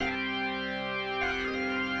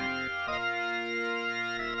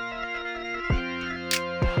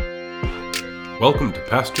Welcome to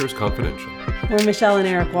Pastors Confidential. We're Michelle and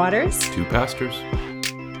Eric Waters. Two pastors,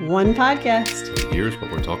 one podcast. and here's what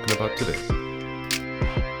we're talking about today.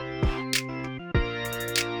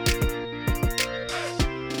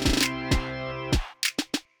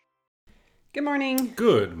 Good morning.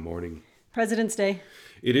 Good morning. President's Day.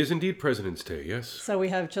 It is indeed President's Day, yes. So we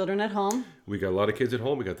have children at home. We got a lot of kids at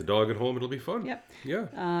home. We got the dog at home. It'll be fun. Yep.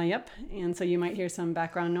 Yeah. Yep. And so you might hear some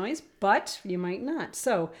background noise, but you might not.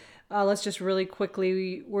 So let's just really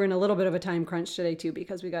quickly, we're in a little bit of a time crunch today too,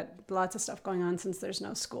 because we got lots of stuff going on since there's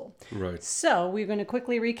no school. Right. So we're going to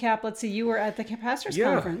quickly recap. Let's see, you were at the Pastors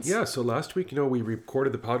Conference. Yeah. So last week, we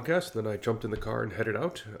recorded the podcast, then I jumped in the car and headed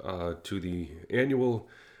out to the annual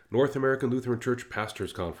North American Lutheran Church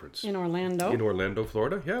Pastors Conference. In Orlando,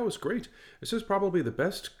 Florida. Yeah, it was great. This is probably the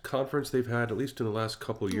best conference they've had, at least in the last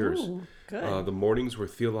couple of years. Ooh, good. The mornings were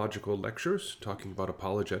theological lectures, talking about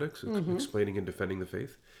apologetics, explaining and defending the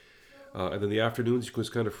faith. And then the afternoons was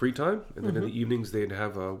kind of free time. And then in the evenings, they'd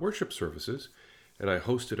have worship services. And I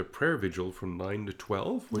hosted a prayer vigil from 9 to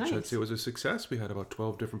 12, which Nice. I'd say was a success. We had about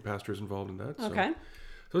 12 different pastors involved in that. Okay.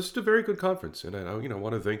 So it's just a very good conference, and I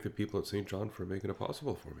want to thank the people at St. John for making it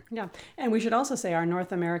possible for me. Yeah, and we should also say our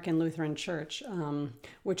North American Lutheran Church,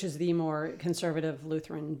 which is the more conservative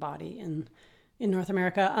Lutheran body in North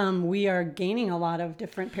America, we are gaining a lot of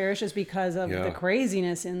different parishes because of the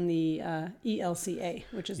craziness in the ELCA,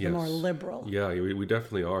 which is the more liberal. Yeah, we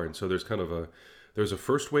definitely are, and so there's kind of there's a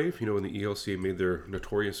first wave, when the ELCA made their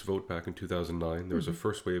notorious vote back in 2009, there was a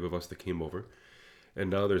first wave of us that came over. And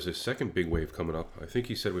now there's a second big wave coming up. I think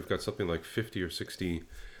he said we've got something like 50 or 60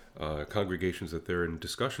 congregations that they're in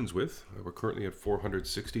discussions with. We're currently at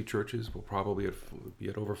 460 churches. We'll probably be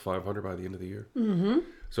at over 500 by the end of the year. Mm-hmm.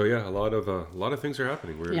 So yeah, a lot of things are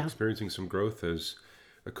happening. We're experiencing some growth as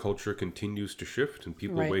the culture continues to shift and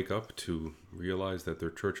people wake up to realize that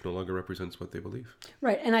their church no longer represents what they believe.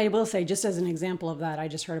 Right, and I will say, just as an example of that, I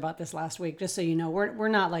just heard about this last week. Just so you know, we're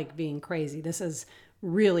not like being crazy. This is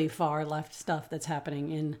really far left stuff that's happening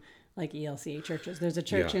in like ELCA churches. There's a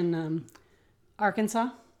church in Arkansas.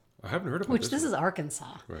 I haven't heard about this is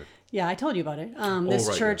Arkansas. Right. Yeah, I told you about it.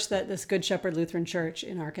 This Good Shepherd Lutheran Church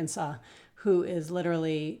in Arkansas, who is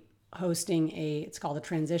literally hosting it's called a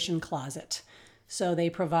transition closet. So they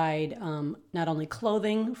provide not only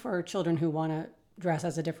clothing for children who want to dress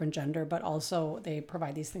as a different gender, but also they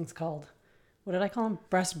provide these things called, what did I call them?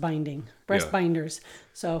 Breast binders.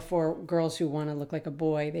 So for girls who want to look like a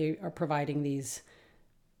boy, they are providing these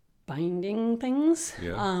binding things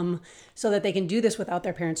so that they can do this without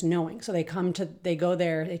their parents knowing. So they go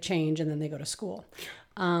there, they change, and then they go to school.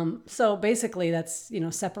 So basically that's,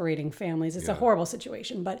 separating families. It's a horrible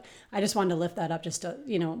situation, but I just wanted to lift that up just to,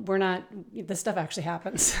 this stuff actually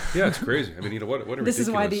happens. Yeah, it's crazy. I mean, what a ridiculous... This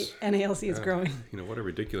is why the NALC is growing. What a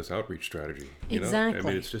ridiculous outreach strategy. Exactly. I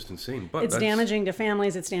mean, it's just insane. But it's damaging to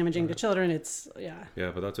families. It's damaging to children.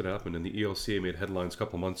 Yeah, but that's what happened. And the ELCA made headlines a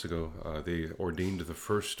couple months ago. They ordained the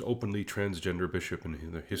first openly transgender bishop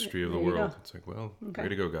in the history of the world. It's like, well, way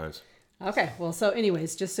to go, guys. Okay, well, so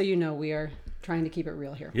anyways, just so you know, we are trying to keep it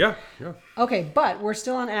real here. Yeah. Okay, but we're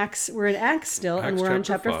still on Acts. We're in Acts still, and we're on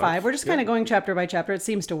chapter 5. We're just kind of going chapter by chapter. It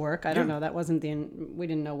seems to work. I don't know. That wasn't we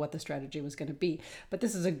didn't know what the strategy was going to be. But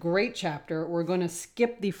this is a great chapter. We're going to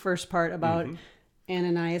skip the first part about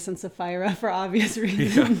Ananias and Sapphira for obvious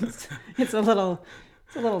reasons. Yeah. It's a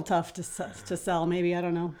little tough to sell, maybe. I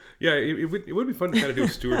don't know. Yeah, it would be fun to kind of do a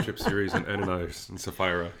stewardship series on Ananias and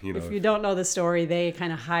Sapphira. If you don't know the story, they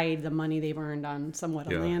kind of hide the money they've earned on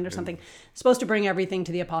somewhat of land or something. Supposed to bring everything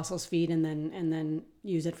to the apostles' feet and then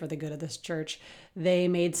use it for the good of this church. They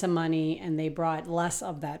made some money and they brought less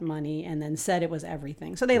of that money and then said it was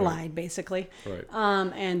everything. So they lied, basically. Right.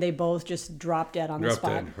 And they both just dropped dead on the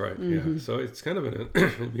spot. Right. Yeah. So it's kind of an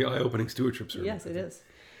eye-opening stewardship series. Yes, it is.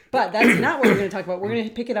 But that's not what we're going to talk about. We're going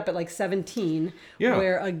to pick it up at like 17,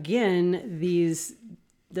 where again the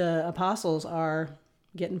apostles are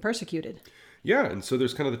getting persecuted. Yeah, and so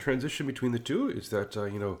there's kind of the transition between the two. Is that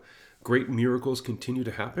great miracles continue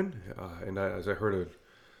to happen, and as I heard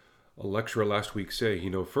a lecturer last week say,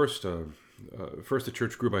 first the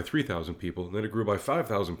church grew by 3,000 people, and then it grew by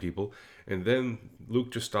 5,000 people, and then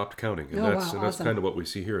Luke just stopped counting, and that's kind of what we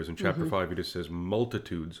see here. Is in chapter 5, he just says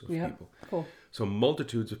multitudes of people. Cool. So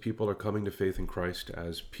multitudes of people are coming to faith in Christ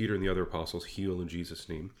as Peter and the other apostles heal in Jesus'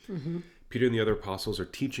 name. Mm-hmm. Peter and the other apostles are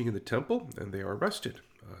teaching in the temple, and they are arrested.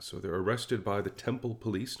 So they're arrested by the temple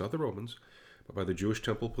police, not the Romans, but by the Jewish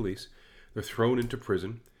temple police. They're thrown into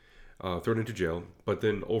prison. thrown into jail. But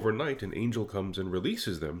then overnight, an angel comes and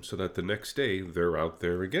releases them, so that the next day they're out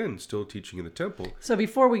there again, still teaching in the temple. So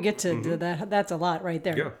before we get to that, that's a lot right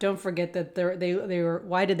there. Yeah. Don't forget that they were.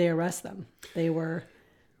 Why did they arrest them? They were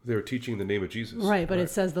teaching the name of Jesus. Right, but it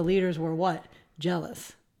says the leaders were what?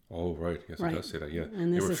 Jealous. Oh, right. Yes, Right. It does say that. Yeah,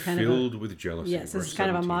 And this they were is kind filled with jealousy. Yes, this verse is kind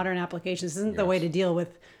of a 17. modern application. This isn't the way to deal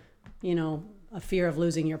with, a fear of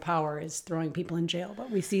losing your power is throwing people in jail. But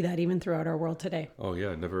we see that even throughout our world today. Oh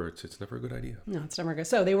yeah, it's never a good idea. No, it's never good.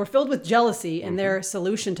 So they were filled with jealousy, and their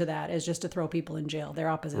solution to that is just to throw people in jail. Their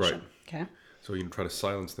opposition. Right. Okay. So you can try to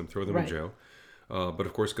silence them, throw them in jail. But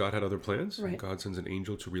of course, God had other plans. Right. God sends an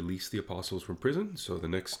angel to release the apostles from prison. So the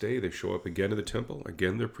next day, they show up again in the temple.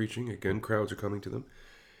 Again, they're preaching. Again, crowds are coming to them.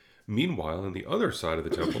 Meanwhile, on the other side of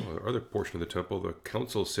the temple, or other portion of the temple, the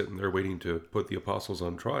council's sitting there waiting to put the apostles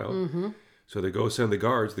on trial. Mm-hmm. So they go send the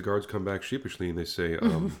guards. The guards come back sheepishly and they say,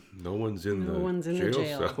 no one's in the jail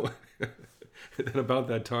cell. And then about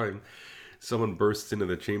that time, someone bursts into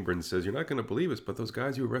the chamber and says, "You're not going to believe us, but those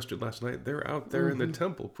guys you arrested last night, they're out there in the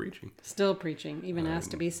temple preaching." Still preaching, even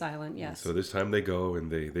asked to be silent, yes. So this time they go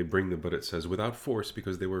and they bring them, but it says without force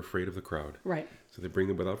because they were afraid of the crowd. Right. So they bring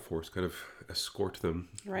them without force, kind of escort them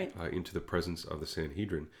into the presence of the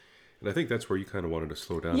Sanhedrin. And I think that's where you kind of wanted to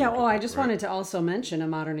slow down. Yeah, well, I just wanted to also mention a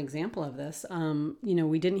modern example of this.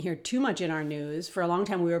 We didn't hear too much in our news. For a long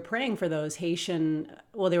time, we were praying for those they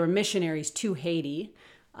were missionaries to Haiti.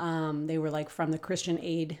 They were like from the Christian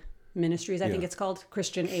Aid Ministries, I think it's called.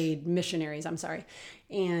 Christian Aid Missionaries, I'm sorry.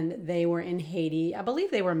 And they were in Haiti. I believe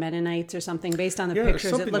they were Mennonites or something. Based on the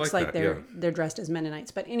pictures, it looks like they're dressed as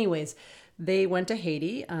Mennonites. But anyways, they went to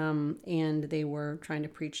Haiti and they were trying to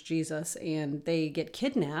preach Jesus. And they get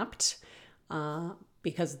kidnapped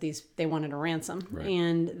because they wanted a ransom. Right.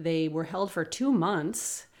 And they were held for 2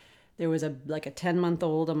 months. There was a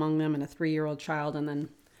 10-month-old among them and a 3-year-old child. And then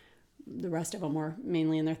the rest of them were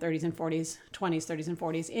mainly in their 30s and 40s, 20s, 30s and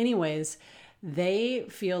 40s. Anyways, they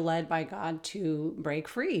feel led by God to break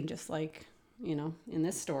free, just like, in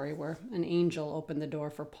this story where an angel opened the door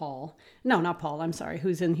for Paul. No, not Paul. I'm sorry.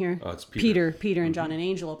 Who's in here? It's Peter. Peter and John. An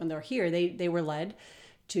angel opened the door here. They were led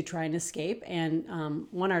to try and escape. And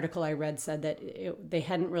one article I read said that they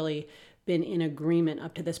hadn't really been in agreement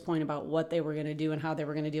up to this point about what they were going to do and how they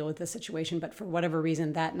were going to deal with the situation. But for whatever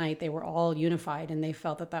reason, that night they were all unified and they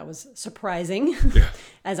felt that was surprising,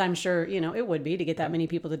 as I'm sure, it would be to get that many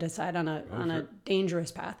people to decide on a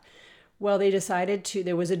dangerous path. Well, they decided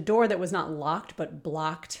there was a door that was not locked, but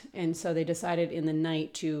blocked. And so they decided in the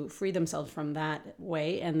night to free themselves from that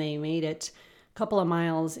way. And they made it a couple of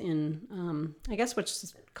miles in, I guess, which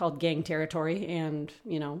is called gang territory and,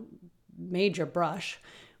 major brush,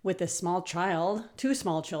 with a small child, 2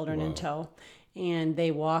 small children in tow. And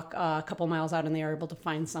they walk a couple miles out and they are able to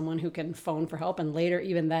find someone who can phone for help. And later,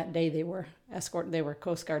 even that day, they were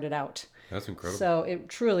Coast Guarded out. That's incredible. So it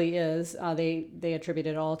truly is. They attribute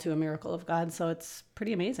it all to a miracle of God. So it's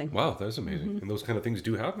pretty amazing. Wow, that's amazing. Mm-hmm. And those kind of things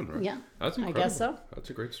do happen, right? Yeah. That's incredible. I guess so. That's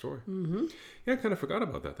a great story. Mm-hmm. Yeah, I kind of forgot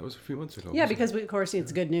about that. That was a few months ago. Yeah, because of course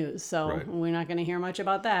it's good news. So we're not going to hear much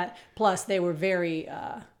about that. Plus, they were very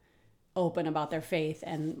open about their faith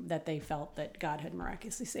and that they felt that God had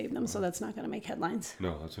miraculously saved them. So that's not going to make headlines.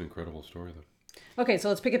 No, that's an incredible story then. Okay, so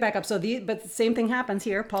let's pick it back up. But the same thing happens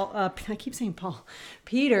here. I keep saying Paul.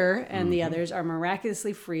 Peter and the others are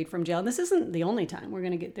miraculously freed from jail. And this isn't the only time we're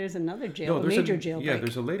going to get. There's another major jail break. Yeah,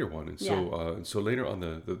 there's a later one. And so later on,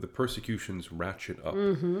 the persecutions ratchet up.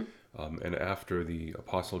 Mm-hmm. And after the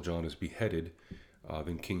Apostle John is beheaded,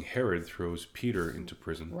 then King Herod throws Peter into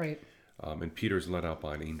prison. Right. And Peter's let out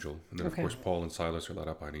by an angel. And then, of course, Paul and Silas are let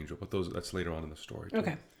out by an angel. But that's later on in the story, too.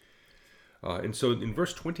 Okay. And so in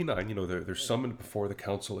verse 29, they're summoned before the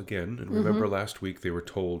council again. And remember last week they were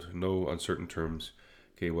told, no uncertain terms,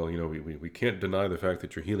 okay, well, we can't deny the fact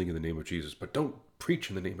that you're healing in the name of Jesus, but don't preach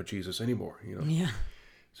in the name of Jesus anymore, Yeah.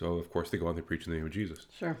 So, of course, they go on to preach in the name of Jesus.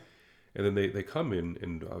 Sure. And then they come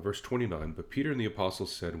in verse 29, but Peter and the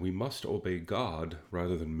apostles said, we must obey God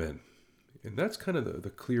rather than men. And that's kind of the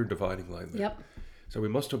clear dividing line there. Yep. So we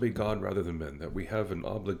must obey God rather than men, that we have an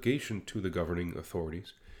obligation to the governing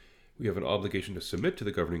authorities. We have an obligation to submit to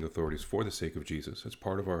the governing authorities for the sake of Jesus. That's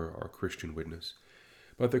part of our Christian witness.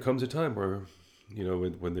 But there comes a time where,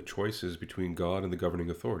 when the choice is between God and the governing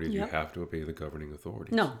authorities, you have to obey the governing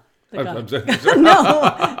authorities. No. I'm sorry.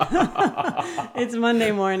 No. It's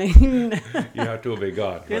Monday morning. You have to obey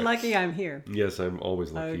God. You're lucky I'm here. Yes, I'm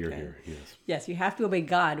always lucky you're here. Yes, you have to obey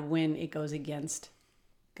God when it goes against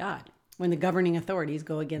God. When the governing authorities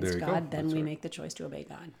go against God, then we make the choice to obey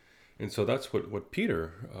God. And so that's what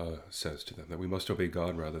Peter says to them, that we must obey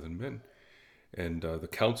God rather than men. And the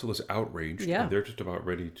council is outraged, Yeah. and they're just about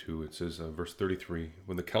ready to, it says, verse 33,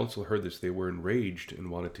 when the council heard this, they were enraged and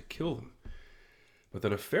wanted to kill them. But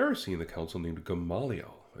then a Pharisee in the council named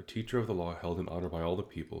Gamaliel, a teacher of the law held in honor by all the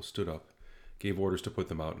people, stood up, gave orders to put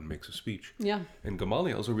them out, and makes a speech. Yeah. And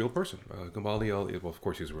Gamaliel is a real person. Gamaliel, well, of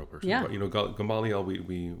course he's a real person. Yeah. But, Gamaliel,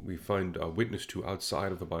 we find a witness to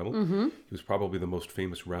outside of the Bible. Mm-hmm. He was probably the most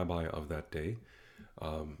famous rabbi of that day.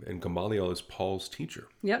 And Gamaliel is Paul's teacher.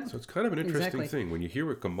 Yep. So it's kind of an interesting Exactly. thing. When you hear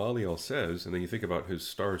what Gamaliel says, and then you think about his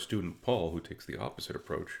star student Paul, who takes the opposite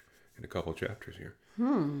approach in a couple chapters here.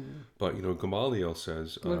 But, Gamaliel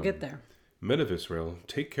says... We'll get there. Men of Israel,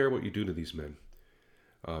 take care what you do to these men.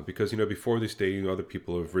 Because, before this day, other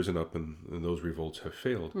people have risen up and those revolts have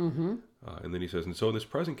failed. Mm-hmm. And then he says, and so in this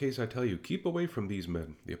present case, I tell you, keep away from these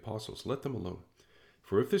men, the apostles, let them alone.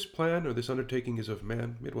 For if this plan or this undertaking is of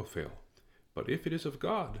man, it will fail. But if it is of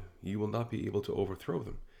God, you will not be able to overthrow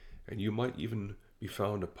them. And you might even be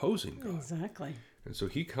found opposing God. Exactly. And so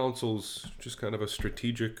he counsels just kind of a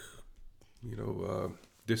strategic,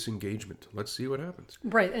 disengagement. Let's see what happens.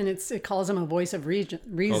 Right, and it calls him a voice of reason,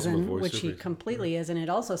 which he reason. completely is, and it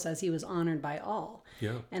also says he was honored by all.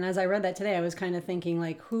 Yeah. And as I read that today, I was kind of thinking,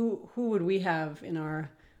 like, who would we have in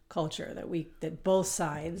our culture that both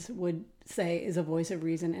sides would say is a voice of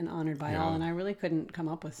reason and honored by all? And I really couldn't come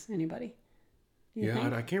up with anybody. Yeah,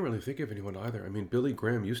 and I can't really think of anyone either. I mean, Billy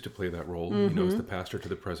Graham used to play that role, as the pastor to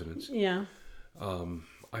the presidents. Yeah.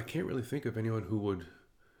 I can't really think of anyone who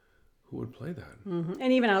would play that. Mm-hmm.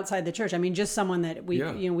 And even outside the church, I mean, just someone that we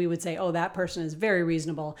would say, oh, that person is very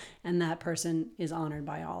reasonable, and that person is honored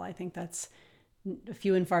by all. I think that's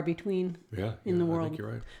few and far between in the world. I think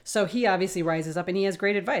you're right. So he obviously rises up, and he has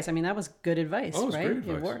great advice. I mean, that was good advice, it was right?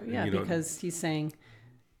 great advice. Because he's saying,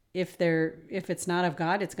 if it's not of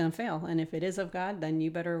God, it's going to fail, and if it is of God, then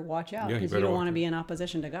you better watch out, because you don't want to be in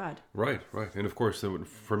opposition to God. Right. And of course,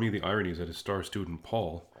 for me, the irony is that his star student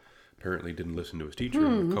Paul apparently didn't listen to his teacher.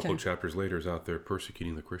 And a couple of chapters later is out there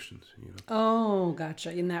persecuting the Christians. Oh,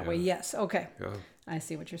 gotcha. In that way, yes. Okay. Yeah. I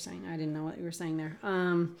see what you're saying. I didn't know what you were saying there.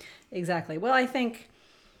 Exactly. Well, I think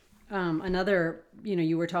another,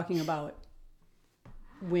 you were talking about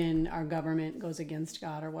when our government goes against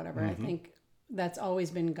God or whatever. I think that's always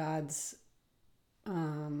been God's,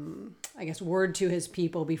 word to his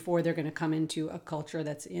people before they're going to come into a culture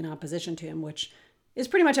that's in opposition to him, which is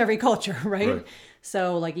pretty much every culture, right?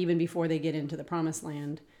 So, like, even before they get into the promised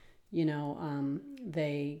land,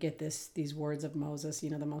 they get these words of Moses,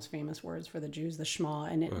 the most famous words for the Jews, the Shema,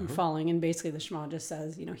 and following. And basically the Shema just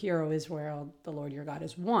says, hear, O Israel, the Lord your God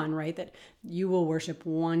is one, right? That you will worship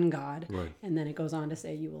one God. Right. And then it goes on to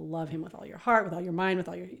say you will love him with all your heart, with all your mind, with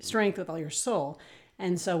all your strength, with all your soul.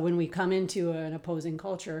 And so when we come into an opposing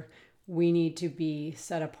culture, we need to be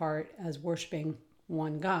set apart as worshiping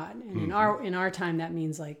one God. And in our time, that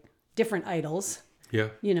means like different idols. Yeah.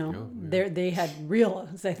 They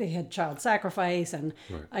had child sacrifice and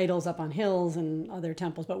idols up on hills and other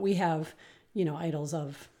temples, but we have, idols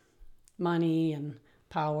of money and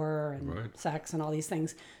power and sex and all these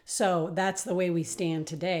things. So that's the way we stand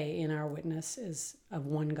today in our witness is of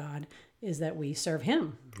one God, is that we serve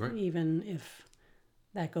him, even if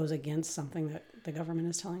that goes against something that the government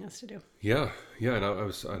is telling us to do. Yeah.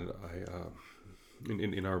 And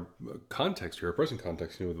in our context here, our present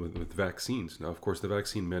context, with vaccines. Now, of course, the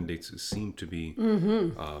vaccine mandates seem to be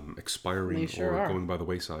expiring or going by the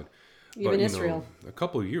wayside. Even Israel. A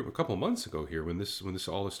couple of months ago here, when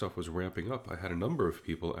all this stuff was ramping up, I had a number of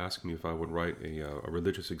people ask me if I would write a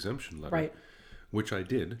religious exemption letter, which I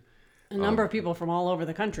did. A number of people from all over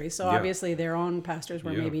the country. So obviously their own pastors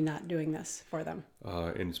were maybe not doing this for them.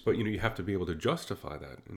 But you have to be able to justify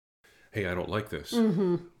that. Hey, I don't like this,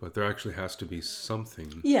 but there actually has to be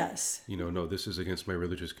something. Yes. No, this is against my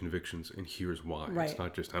religious convictions, and here's why. It's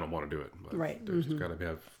not just, I don't want to do it. But there's got to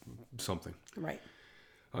have something. Right.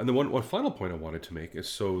 And the one final point I wanted to make is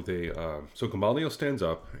so Gamaliel stands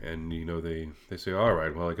up, and, they say, all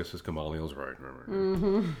right, well, I guess this Gamaliel's right.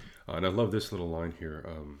 And I love this little line here.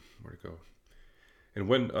 Where'd it go? And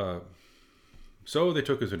when... So they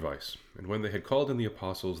took his advice, and when they had called in the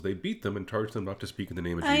apostles, they beat them and charged them not to speak in the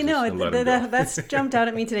name of Jesus. I know, that's jumped out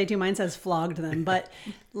at me today too. Mine says flogged them, but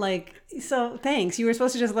so thanks. You were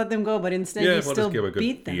supposed to just let them go, but instead you still just give a good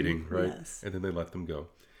beat them. beating, right? Yes. And then they let them go.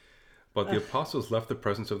 But the apostles left the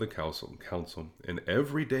presence of the council, and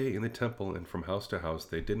every day in the temple and from house to house,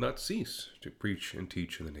 they did not cease to preach and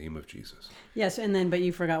teach in the name of Jesus. Yes, but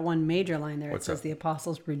you forgot one major line there. It says the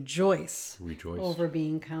apostles rejoice over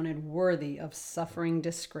being counted worthy of suffering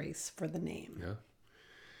disgrace for the name.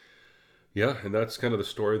 Yeah, and that's kind of the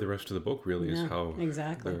story of the rest of the book, really, is how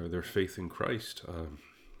exactly their faith in Christ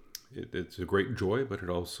it's a great joy, but it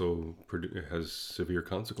also has severe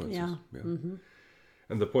consequences. Yeah. Mm-hmm.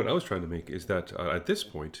 And the point I was trying to make is that at this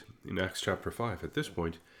point, in Acts chapter 5, at this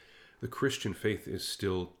point, the Christian faith is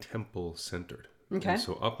still temple-centered. Okay. And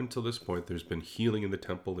so up until this point, there's been healing in the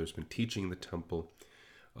temple, there's been teaching in the temple,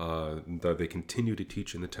 that they continue to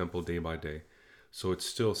teach in the temple day by day. So it's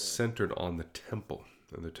still centered on the temple,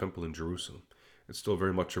 and the temple in Jerusalem. It's still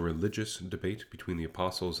very much a religious debate between the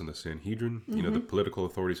apostles and the Sanhedrin. Mm-hmm. The political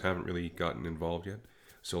authorities haven't really gotten involved yet.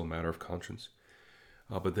 Still a matter of conscience.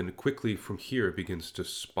 But then quickly from here it begins to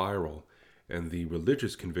spiral, and the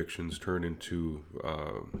religious convictions turn into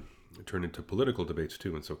political debates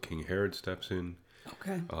too. And so King Herod steps in.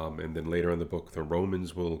 Okay. And then later in the book, the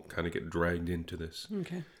Romans will kind of get dragged into this.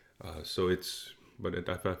 Okay. I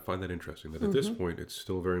find that interesting that at this point it's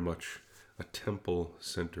still very much a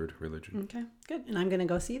temple-centered religion. Okay, good. And I'm going to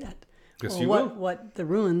go see that. Yes, you will. What the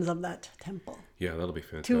ruins of that temple. Yeah, that'll be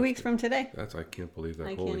fantastic. 2 weeks from today. I can't believe that.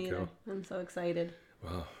 I Holy can't either. cow. I'm so excited.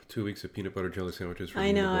 Wow, 2 weeks of peanut butter jelly sandwiches.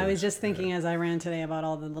 I know. I was just thinking as I ran today about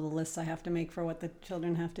all the little lists I have to make for what the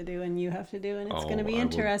children have to do and you have to do, and it's going to be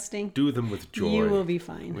interesting. Do them with joy. You will be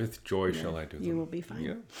fine. With joy shall I do them. You will be fine.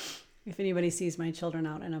 Yeah. If anybody sees my children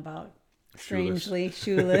out and about, strangely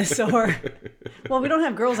shoeless or well, we don't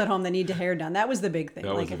have girls at home that need to hair done. That was the big thing.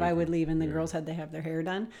 Like if I would leave and the girls had to have their hair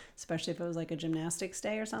done, especially if it was like a gymnastics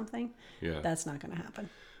day or something, that's not going to happen.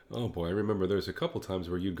 Oh boy, I remember there's a couple times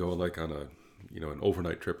where you'd go like on an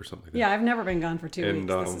overnight trip or something like that. Yeah, I've never been gone for 2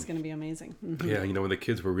 weeks. This is going to be amazing. Mm-hmm. Yeah, when the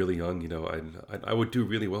kids were really young, I would do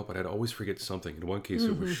really well, but I'd always forget something. In one case,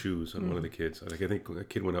 it was shoes on one of the kids. Like I think a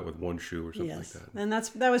kid went out with one shoe or something like that. And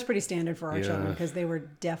that was pretty standard for our children because they were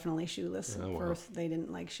definitely shoeless. First, they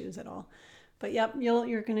didn't like shoes at all. But yep,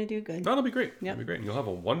 you're going to do good. That'll be great. Yep. That'll be great. And you'll have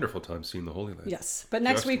a wonderful time seeing the Holy Land. Yes, but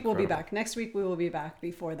next week we'll be back. Next week we will be back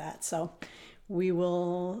before that. So we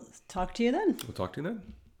will talk to you then. We'll talk to you then.